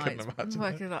 Working in I couldn't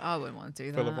imagine that. I wouldn't want to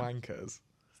do Full that. of wankers.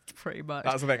 Pretty much.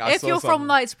 That's the thing. I If saw you're from some-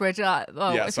 Knightsbridge, well, Yeah,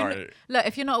 if you're sorry. look,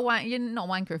 if you're not you're not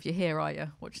a wanker if you're here, are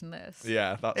you? Watching this?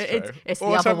 Yeah, that's It- true. it's the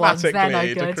other ones, they're no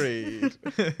Automatically good.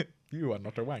 decreed. You are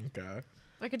not a wanker.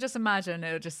 I could just imagine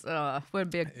it would just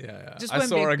wouldn't be a Yeah. just I wouldn't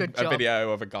saw be a a good job.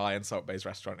 video of a guy in Salt Bay's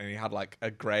restaurant and he had like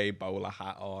a grey bowler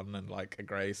hat on and like a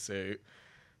grey suit.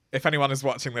 If anyone is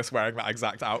watching this wearing that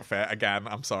exact outfit, again,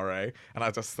 I'm sorry. And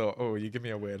I just thought, oh, you give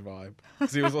me a weird vibe.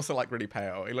 Because he was also like really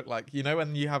pale. He looked like, you know,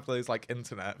 when you have those like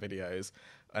internet videos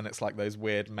and it's like those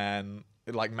weird men,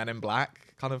 like Men in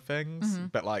Black kind of things,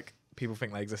 but like people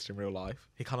think they exist in real life.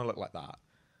 He kind of looked like that.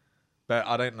 But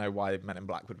I don't know why Men in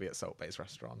Black would be at Salt Bay's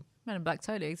restaurant. Men in Black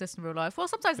totally exist in real life. Well,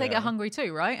 sometimes they Yeah. get hungry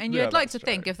too, right? And Yeah, you'd like to that's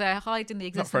think true. if they're hiding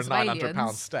the Not for a existence of £900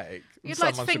 aliens, steak. you'd like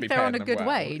to Someone should think be they're on paying a them good well.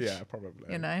 wage. Yeah,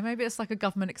 probably. you know, maybe it's like a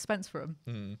government expense for them.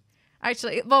 Mm.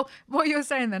 Actually, well, what you were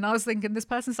saying then, I was thinking this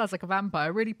person sounds like a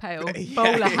vampire, really pale, Yeah,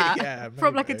 bowler hat yeah,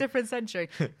 from like a maybe. different century.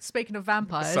 Speaking of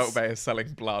vampires, Salt Bay is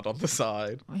selling blood on the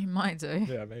side. he might do.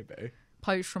 Yeah, maybe.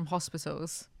 Poached from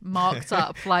hospitals, marked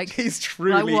up like He's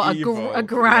truly like what evil. a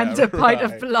grand Yeah, a pint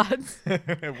of right. blood.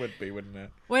 It would be, wouldn't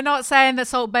it? We're not saying that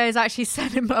Salt Bay is actually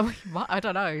selling blood. I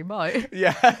don't know. He might.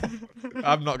 Yeah.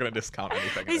 I'm not going to discount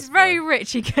anything. at He's this very point.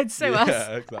 rich. He could sue Yeah,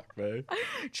 us. exactly.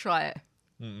 Try it.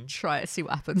 Try it. See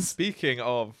what happens. Speaking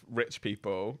of rich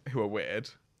people who are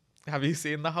weird, have you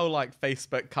seen the whole like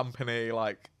Facebook company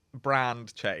like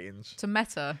brand change. To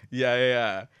Meta.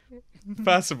 Yeah.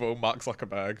 First of all, Mark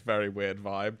Zuckerberg, very weird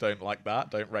vibe. Don't like that.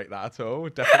 Don't rate that at all.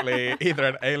 Definitely either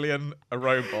an alien, a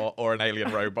robot, or an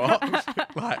alien robot.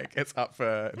 Like, it's up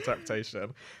for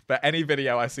interpretation. But any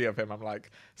video I see of him, I'm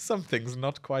like, something's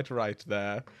not quite right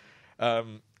there.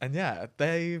 And yeah,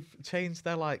 they've changed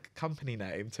their like company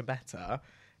name to Meta,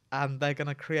 and they're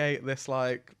gonna create this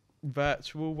like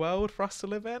virtual world for us to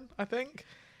live in, I think.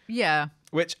 Yeah.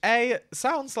 Which A,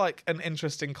 sounds like an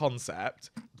interesting concept.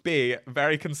 B,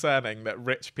 very concerning that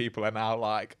rich people are now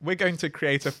like, we're going to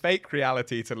create a fake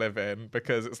reality to live in,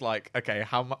 because it's like, okay,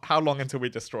 how long until we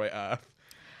destroy Earth?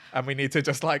 And we need to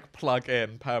just like plug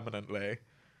in permanently.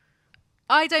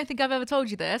 I don't think I've ever told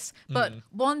you this, but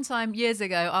one time years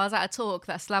ago, I was at a talk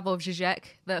that Slavoj Žižek,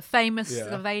 the famous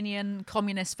Slovenian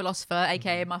communist philosopher,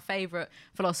 aka my favourite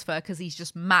philosopher, because he's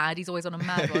just mad. He's always on a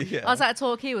mad one. Yeah. I was at a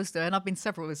talk he was doing. I've been to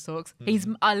several of his talks.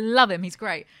 I love him. He's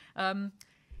great.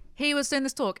 He was doing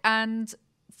this talk, and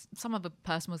some other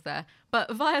person was there.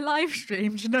 But via live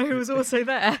stream, do you know who was also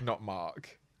there? Not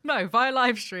Mark. No, via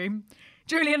live stream,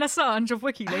 Julian Assange of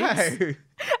WikiLeaks. Oh.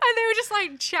 And they were just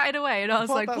like chatting away, and I was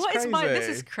What? like, That's "What is my? This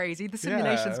crazy. is crazy. The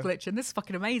simulation's Yeah. glitching. This is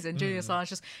fucking amazing." Julian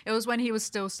Assange it was when he was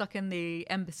still stuck in the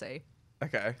embassy.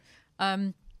 Okay.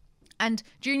 And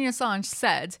Julian Assange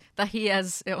said that he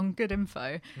has it on Good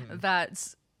Info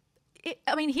that.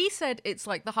 He said it's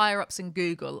like the higher ups in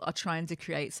Google are trying to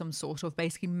create some sort of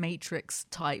basically Matrix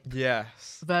type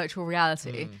Yes. virtual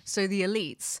reality, so the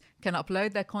elites can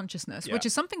upload their consciousness, which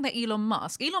is something that Elon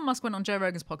Musk went on Joe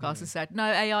Rogan's podcast and said, no,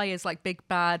 AI is like big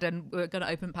bad and we're going to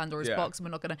open Pandora's box and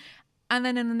we're not going to. And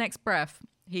then in the next breath,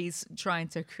 he's trying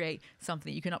to create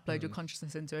something you can upload your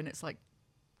consciousness into, and it's like,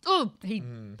 oh, he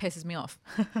pisses me off.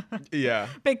 Yeah.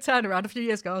 Big turnaround a few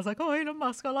years ago. I was like, oh, Elon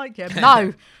Musk, I like him.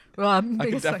 No. Well, I can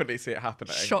biggest, definitely see it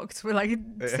happening. shocked. We're like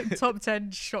top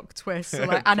 10 shock twists, or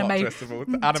like anime anime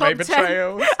top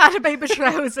betrayals. 10 anime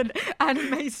betrayals and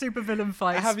anime supervillain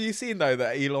fights. Have you seen though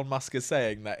that Elon Musk is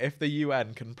saying that if the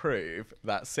UN can prove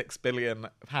that £6 billion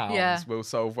will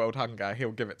solve world hunger,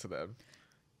 he'll give it to them?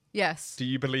 Yes. Do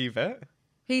you believe it?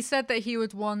 He said that he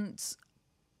would want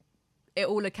it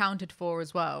all accounted for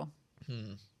as well.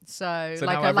 So now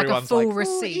like a everyone's full like,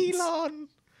 receipt. "Ooh, Elon."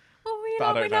 Oh,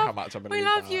 But I don't know how much I we believe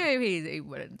love that. you. He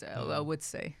wouldn't do it. Well, we'd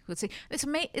see.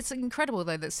 It's incredible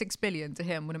though that $6 billion to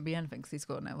him wouldn't be anything, because he's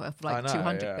got a net worth of like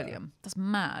 200 billion. That's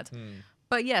mad.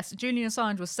 But yes, Julian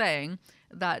Assange was saying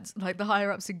that like the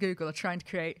higher ups in Google are trying to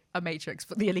create a matrix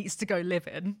for the elites to go live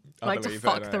in, I like to believe it,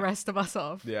 fuck the innit? rest of us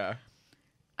off. Yeah.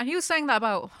 And he was saying that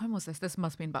about, when was this? This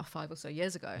must have been about 5 or so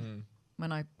years ago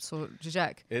when I saw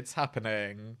Zizek. It's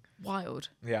happening. Wild.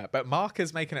 Yeah, but Mark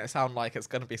is making it sound like it's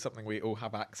going to be something we all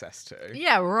have access to.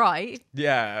 Yeah, right.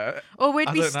 Yeah. Or we'd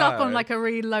I be don't stuck on know. like a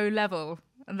really low level.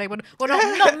 And they would, well,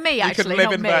 not me actually. You can live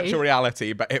not in me. virtual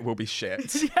reality, but it will be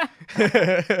shit.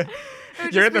 It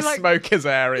would You're just in the be like- smokers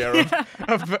area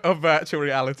of virtual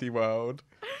reality world.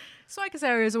 Swikers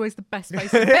area is always the best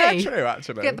place to Yeah, be. true,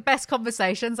 actually. You get the best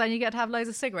conversations and you get to have loads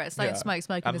of cigarettes. Don't Yeah. smoke.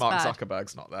 Smoking And is Mark bad.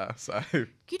 Zuckerberg's not there, so You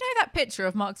know that picture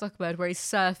of Mark Zuckerberg where he's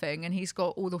surfing and he's got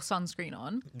all the sunscreen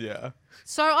on? yeah.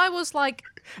 So I was like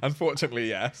Unfortunately,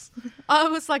 yes.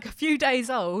 a few days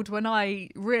old when I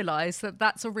realised that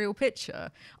that's a real picture.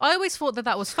 I always thought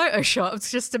that was photoshopped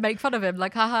just to make fun of him.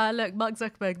 Like, haha, look, Mark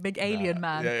Zuckerberg, big alien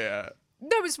man. Yeah.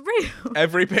 No, it's real.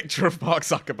 Every picture of Mark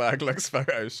Zuckerberg looks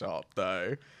photoshopped,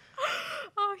 though.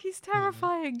 Oh, he's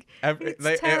terrifying.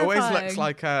 It always looks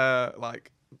like a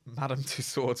Madame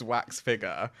Tussauds wax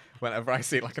figure whenever I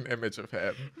see like an image of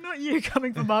him. Not you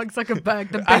coming for Mark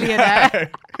Zuckerberg, the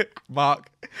billionaire. Mark,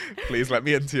 please let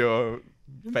me into your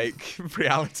fake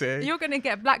reality. You're going to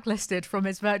get blacklisted from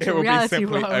his It virtual will be reality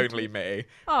simply world. only me.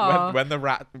 Aw. When the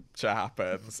rapture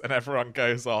happens and everyone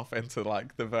goes off into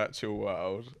like the virtual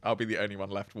world, I'll be the only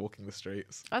one left walking the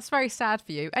streets. That's very sad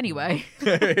for you. Anyway,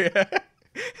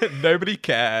 Nobody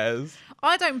cares.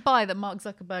 I don't buy that Mark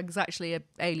Zuckerberg is actually an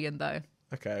alien though.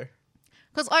 Okay.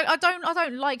 Because I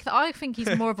don't like that. I think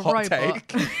he's more of a Hot robot.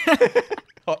 take.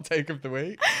 Hot take of the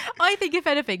week. I think if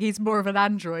anything, he's more of an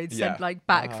android sent Yeah. like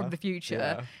back from the future,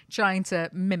 Yeah. trying to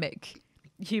mimic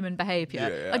human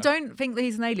behavior. Yeah. I don't think that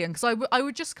he's an alien, because I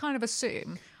would just kind of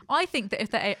assume. I think that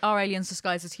if there are aliens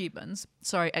disguised as humans,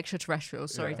 sorry,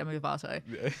 extraterrestrials, sorry, Yeah. Demi Lovato.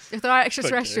 Yeah. If there are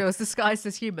extraterrestrials disguised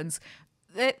as humans,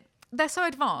 they're so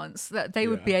advanced that they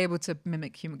would Yeah. be able to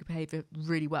mimic human behavior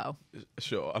really well.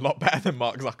 Sure, a lot better than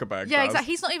Mark Zuckerberg Yeah, does.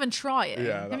 exactly. He's not even trying.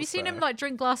 Yeah, Have you that's seen him fair. like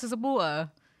drink glasses of water?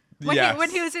 When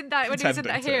Yes. he was in that Pretending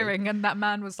to. hearing, and that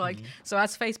man was like, "So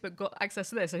has Facebook got access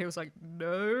to this?" And he was like,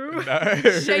 "No," No.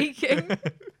 shaking.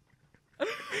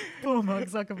 Poor Mark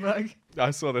Zuckerberg.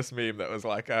 I saw this meme that was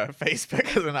like Facebook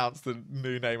has announced the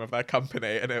new name of their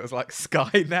company and it was like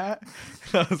Skynet.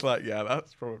 And I was like, yeah,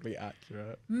 that's probably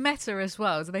accurate. Meta as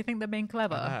well. Do they think they're being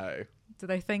clever? No. Do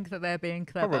they think that they're being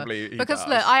clever? Probably he because does.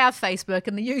 look, I have Facebook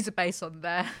and the user base on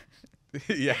there.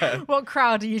 Yeah. What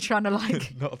crowd are you trying to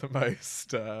like? Not the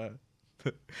most.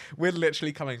 We're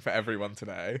literally coming for everyone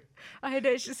today. I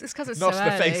know, it's because it's Not so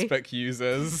the early. Facebook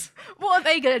users. What are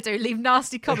they going to do? Leave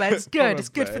nasty comments? Good. It's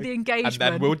good for Probably. the engagement. And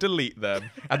then we'll delete them.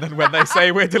 And then when they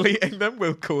say we're deleting them,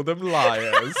 we'll call them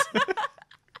liars.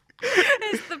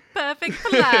 It's the perfect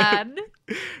plan.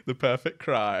 The perfect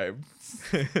crime.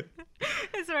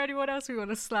 Is there anyone else we want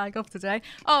to slag off today?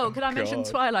 Oh, can I mention God.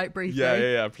 Twilight briefly?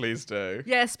 Yeah, please do.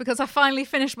 Yes, because I finally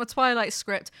finished my Twilight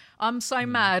script. I'm so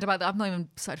mad about that. I've not even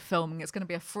started filming. It's going to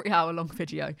be a 3-hour long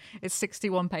video. It's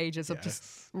 61 pages of just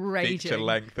raging. Feature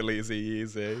length ALIZEE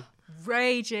YEEZY.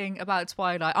 Raging about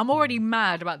Twilight. I'm already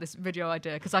mad about this video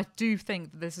idea because I do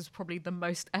think that this is probably the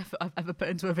most effort I've ever put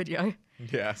into a video.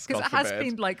 Yes, Because God it has forbid.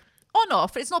 been like on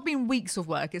off. It's not been weeks of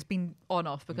work. It's been on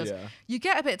off because Yeah. you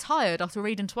get a bit tired after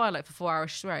reading Twilight for 4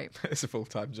 hours straight. It's a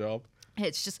full-time job.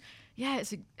 It's just,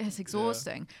 it's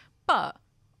exhausting. But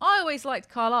I always liked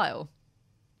Carlisle.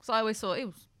 Because I always thought it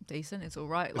was decent. It's all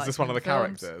right. Is this one of the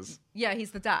characters? Yeah,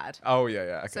 he's the dad. Oh,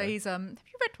 yeah, okay. So he's, have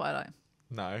you read Twilight?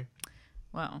 No.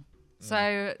 Wow.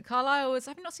 So Carlisle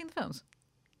have you not seen the films?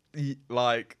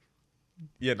 Like,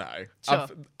 you know. Sure.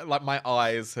 Like, my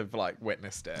eyes have, like,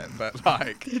 witnessed it. But,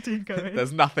 like, You didn't go in.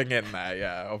 there's nothing in there,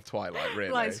 of Twilight, really.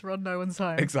 Lights run no one's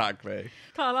home. Exactly.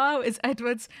 Carlisle is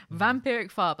Edward's vampiric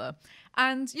father.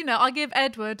 And, you know, I give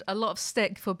Edward a lot of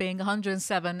stick for being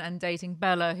 107 and dating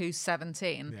Bella, who's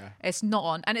 17. Yeah. It's not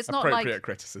on. And it's not Appropriate like...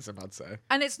 criticism, I'd say.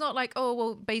 And it's not like, oh,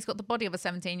 well, but he's got the body of a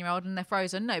 17-year-old and they're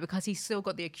frozen. No, because he's still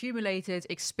got the accumulated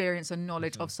experience and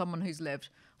knowledge of someone who's lived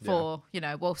for,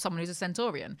 someone who's a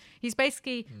Centaurian. He's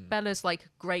basically Bella's, like,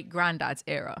 great-granddad's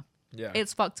era. Yeah.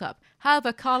 It's fucked up.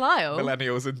 However, Carlisle...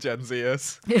 Millennials and Gen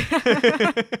Zers.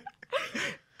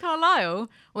 Carlisle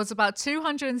was about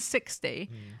 260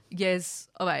 years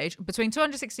of age, between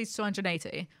 260 to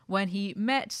 280, when he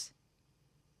met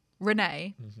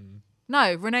Renee.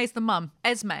 No, Renee's the mum,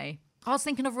 Esme. I was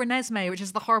thinking of Renesmee, which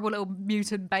is the horrible little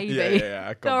mutant baby.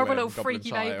 Yeah. The horrible Goblin, little goblin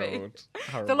freaky baby. child.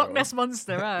 The Horrible. Loch Ness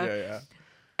Monster. Yeah.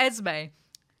 Esme.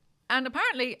 And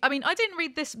apparently, I mean, I didn't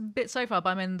read this bit so far, but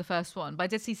I'm in the first one. But I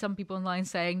did see some people online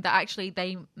saying that actually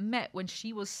they met when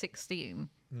she was 16.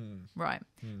 Right.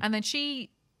 And then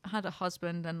she had a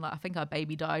husband and I think her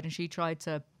baby died and she tried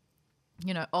to,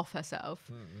 off herself.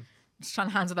 Just trying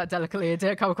to handle that delicately. It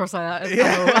didn't come across like that.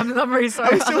 Yeah. I'm really sorry.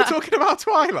 Are we about still that. talking about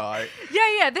Twilight?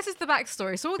 Yeah. This is the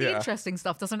backstory. So all the Yeah. interesting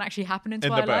stuff doesn't actually happen in In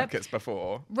Twilight. the book, it's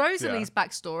before. Rosalie's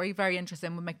backstory, very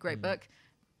interesting, would make a great book.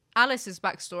 Alice's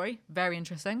backstory, very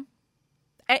interesting.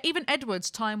 Even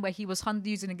Edward's time where he was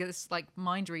using his like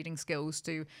mind reading skills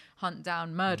to hunt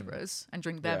down murderers and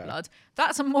drink their Yeah. blood.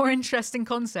 That's a more interesting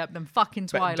concept than fucking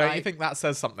But Twilight. don't you think that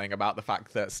says something about the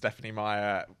fact that Stephanie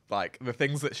Meyer, like the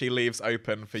things that she leaves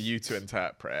open for you to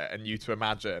interpret and you to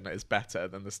imagine is better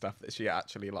than the stuff that she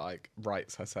actually like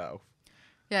writes herself?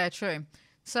 Yeah, true.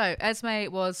 So Esme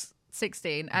was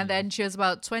 16 and then she was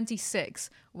about 26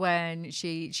 when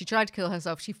she tried to kill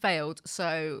herself. She failed.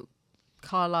 So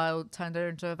Carlisle turned her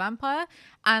into a vampire.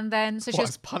 And then so she What was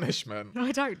is punishment?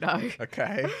 I don't know.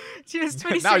 Okay. She was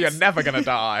 26. Now you're never gonna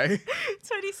die.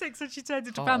 26 and she turned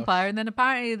into a Harsh. vampire, and then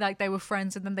apparently like they were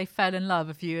friends and then they fell in love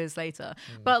a few years later.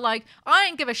 But like I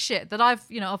ain't give a shit that I've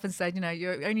often said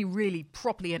you're only really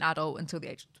properly an adult until the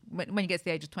age when you get to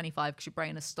the age of 25 because your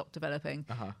brain has stopped developing.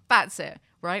 That's it,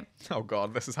 right? Oh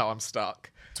god, this is how I'm stuck.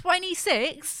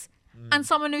 26 and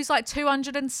someone who's like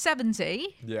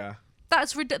 270. Yeah.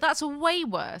 That's a way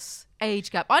worse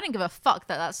age gap. I don't give a fuck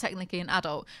that that's technically an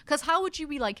adult. Because how would you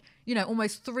be like,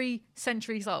 almost 3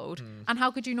 centuries old, and how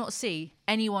could you not see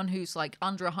anyone who's like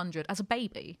under 100 as a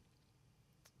baby?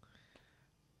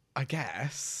 I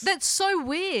guess. That's so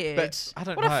weird. But I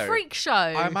don't what know. a freak show.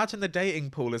 I imagine the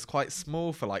dating pool is quite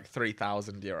small for like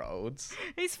 3,000-year-olds.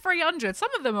 He's 300. Some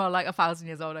of them are like 1,000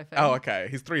 years old, I think. Oh, okay.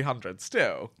 He's 300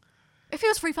 still. If it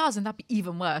was 3,000, that'd be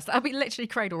even worse. That'd be literally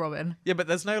Cradle Robin. Yeah, but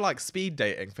there's no like speed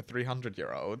dating for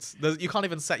 300-year-olds. You can't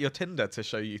even set your Tinder to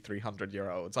show you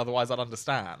 300-year-olds. Otherwise, I'd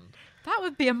understand. That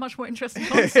would be a much more interesting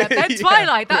concept. Then Yeah.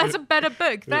 Twilight, that is a better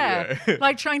book there. Yeah.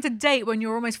 Like trying to date when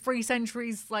you're almost 3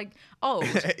 centuries like old.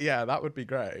 Yeah, that would be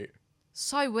great.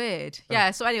 So weird.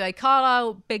 Yeah, so anyway,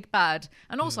 Carlisle, big bad.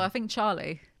 And also, I think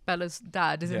Charlie, Bella's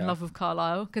dad, is in Yeah. love with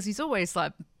Carlisle because he's always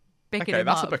like picking Okay, him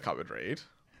that's up. a book I would read.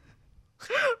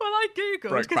 Well, I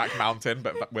googled. Brokeback Mountain,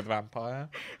 but with vampire.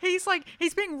 He's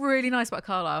being really nice about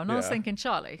Carlisle, and I was Yeah. thinking,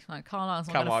 Charlie, like Carlisle's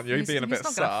not Come gonna, on, you're he's, being a he's bit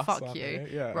not gonna sus, fuck aren't you, you?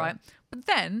 Yeah. right? But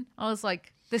then I was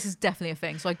like, this is definitely a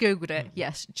thing. So I googled it.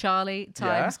 Yes, Charlie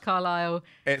times Carlisle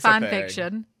It's a fan thing.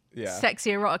 fiction, Yeah.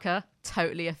 sexy erotica,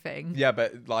 totally a thing. Yeah,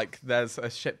 but like, there's a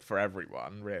ship for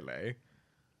everyone, really.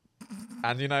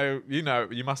 And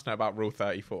you must know about Rule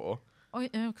 34. Oh,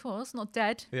 yeah, of course, not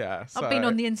dead. Yeah, so... I've been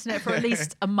on the internet for at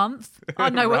least a month. I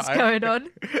know what's Right. going on.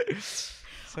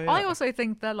 So, I yeah. also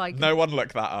think they're like... No one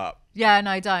look that up. Yeah,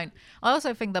 no, don't. I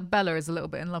also think that Bella is a little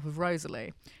bit in love with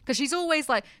Rosalie. Because she's always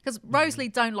like... Because Rosalie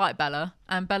don't like Bella.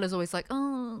 And Bella's always like,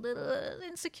 oh,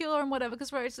 insecure and whatever.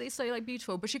 Because Rosalie's so like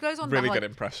beautiful. But she goes on Really that, good like,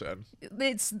 impression.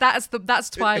 that's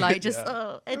Twilight. Just, Yeah.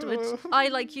 oh, Edward, I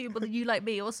like you, but you like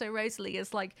me. Also, Rosalie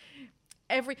is like...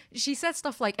 She said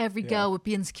stuff like every girl would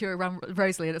be insecure around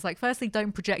Rosalie, and it's like, firstly,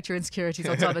 don't project your insecurities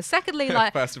onto others. Secondly,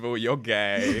 like, First of all, you're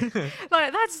gay.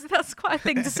 like that's quite a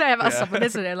thing to say about someone,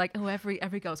 isn't it? Like, oh, every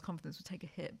girl's confidence would take a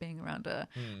hit being around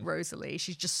Rosalie.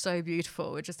 She's just so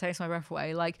beautiful. It just takes my breath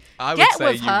away. Like, I would get say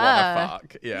with you her. wanna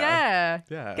fuck. Yeah.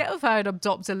 Yeah. Get with her and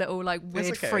adopt a little like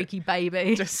weird okay. freaky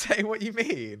baby. Just say what you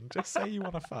mean. Just say you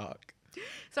want to fuck.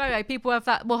 So anyway, people have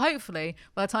that. Well, hopefully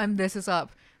by the time this is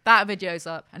up, that video's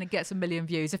up and it gets 1 million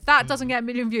views. If that doesn't get 1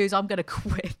 million views, I'm gonna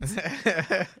quit.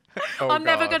 Oh, I'm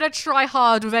never God. gonna try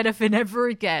hard with anything ever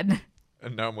again.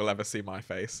 And no one will ever see my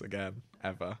face again,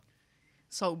 ever.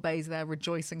 Salt Bay's there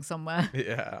rejoicing somewhere.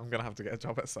 Yeah, I'm gonna have to get a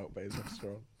job at Salt Bay's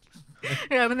restaurant.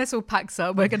 Yeah, when this all packs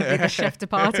up, we're gonna be the chef de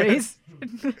parties.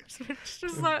 It's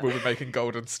just like, We'll be making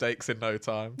golden steaks in no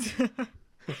time.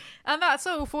 and that's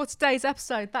all for today's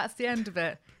episode. That's the end of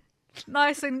it.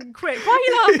 Nice and quick. Why are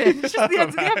you laughing? It's just the end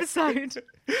of the episode.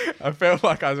 I feel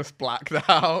like I just blacked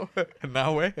out, and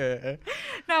now we're here.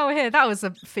 Now we're here. That was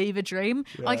a fever dream.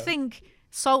 I Yeah. think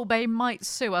Salt Bay might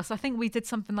sue us. I think we did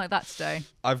something like that today.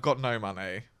 I've got no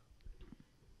money.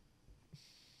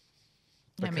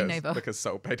 Yeah, me neither. Because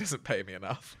Salt Bay doesn't pay me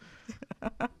enough.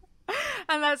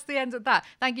 And that's the end of that.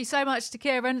 Thank you so much to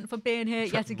Kieran for being here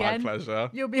yet again. My pleasure.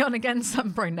 You'll be on again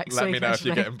some point next Let week. me know if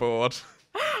you're actually. getting bored.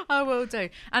 I will do.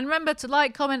 And remember to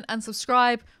like, comment, and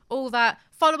subscribe. All that.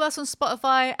 Follow us on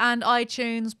Spotify and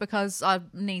iTunes because I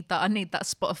need that. I need that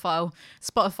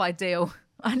Spotify deal.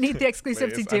 I need the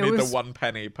exclusivity Please. deal. I need with- the 1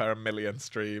 penny per 1,000,000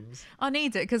 streams. I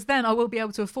need it because then I will be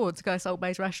able to afford to go to Salt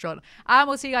Bay's restaurant. And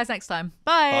we'll see you guys next time.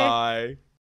 Bye. Bye.